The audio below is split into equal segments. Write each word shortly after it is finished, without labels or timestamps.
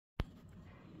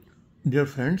Dear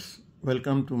friends,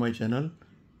 welcome to my channel.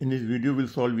 In this video we'll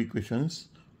solve equations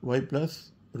y plus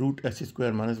root x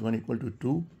square minus 1 equal to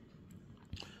 2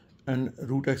 and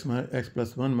root x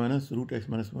plus 1 minus root x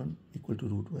minus 1 equal to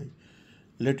root y.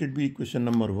 Let it be equation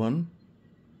number 1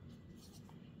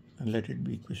 and let it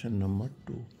be equation number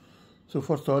 2. So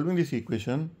for solving this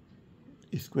equation,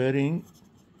 squaring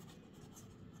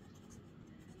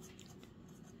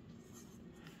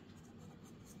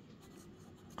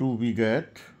we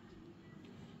get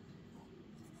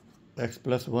x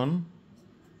plus 1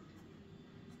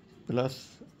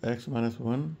 plus x minus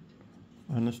 1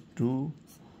 minus 2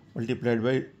 multiplied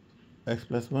by x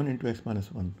plus 1 into x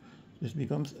minus 1. This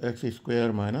becomes x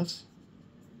square minus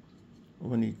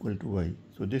 1 equal to y.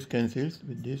 So this cancels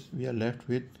with this. We are left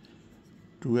with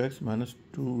 2x minus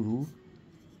 2 root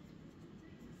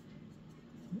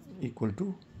equal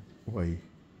to y.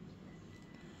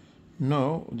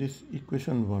 Now this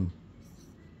equation 1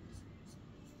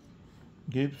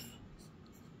 gives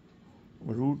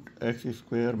root x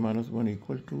square minus 1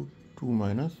 equal to 2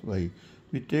 minus y.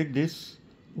 We take this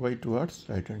y towards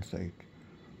right hand side.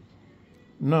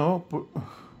 Now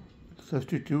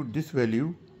substitute this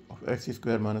value of x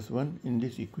square minus 1 in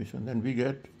this equation. Then we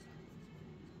get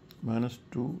minus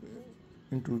 2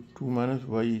 into 2 minus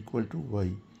y equal to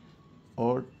y,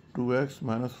 or 2x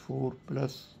minus 4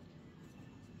 plus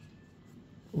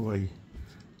y,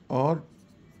 or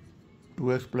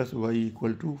 2x plus y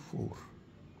equal to 4,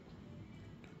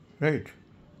 right?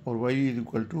 Or y is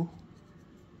equal to,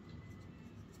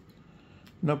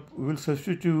 now we will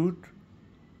substitute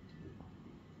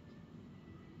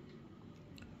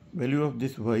value of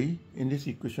this y in this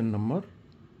equation number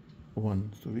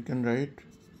 1. So we can write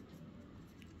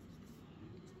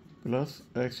plus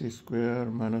x square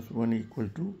minus 1 equal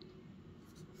to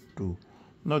 2.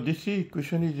 Now this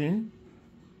equation is in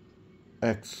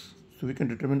x, so we can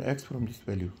determine x from this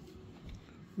value.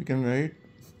 We can write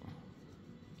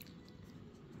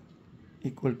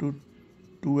equal to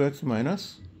 2x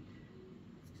minus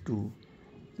 2,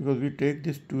 because we take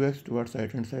this 2x towards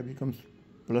right hand side, becomes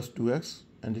plus 2x,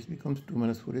 and this becomes 2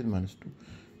 minus 4 is minus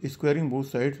 2. Squaring both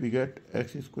sides, we get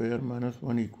x square minus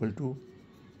 1 equal to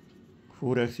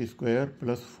 4x square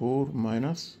plus 4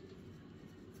 minus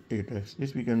 8x.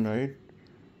 This we can write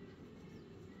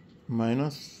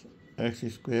minus x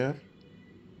square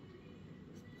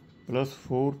plus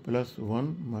 4 plus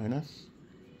 1 minus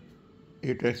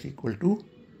 8x equal to,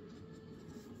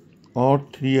 or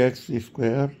 3x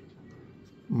square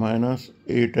minus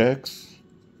 8x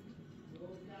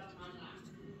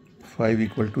 5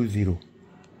 equal to 0.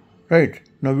 Right,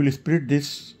 now we'll split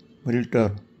this middle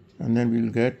term and then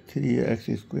we'll get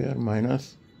 3x square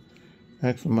minus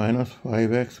x minus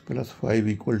 5x plus 5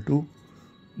 equal to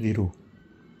 0.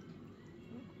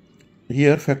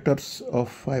 Here factors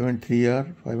of 5 and 3 are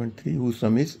 5 and 3, whose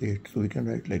sum is 8. So we can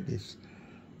write like this.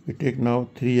 We take now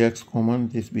 3x common.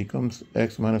 This becomes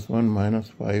x minus 1 minus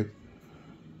 5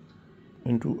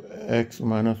 into x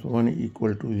minus 1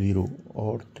 equal to 0,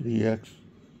 or 3x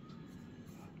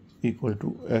equal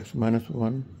to x minus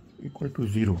 1 equal to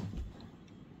 0,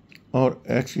 or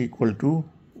x equal to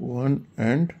 1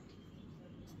 and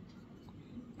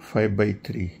 5 by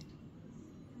 3.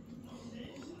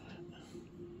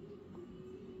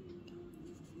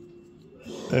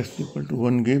 X equal to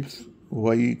 1 gives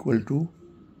y equal to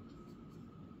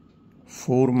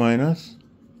 4 minus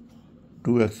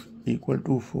 2x equal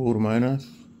to 4 minus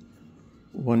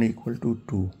 1 equal to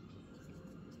 2.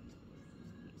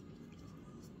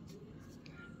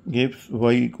 Gives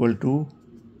y equal to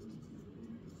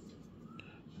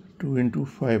 2 into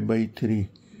 5 by 3.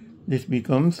 This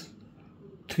becomes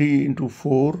 3 into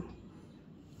 4,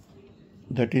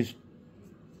 that is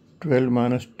 12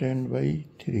 minus 10 by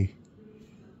 3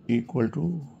 equal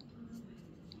to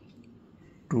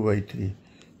 2 by 3.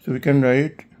 So we can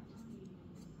write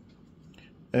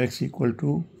x equal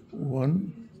to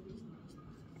 1,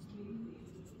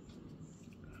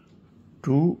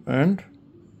 2 and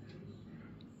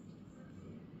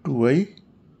 2 by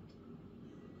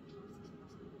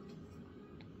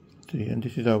 3, and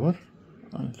this is our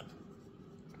answer.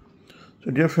 So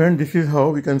dear friend, this is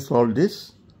how we can solve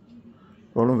this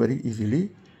problem very easily.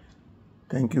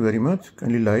 Thank you very much.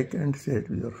 Kindly like and share it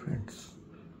with your friends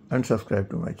and subscribe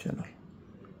to my channel.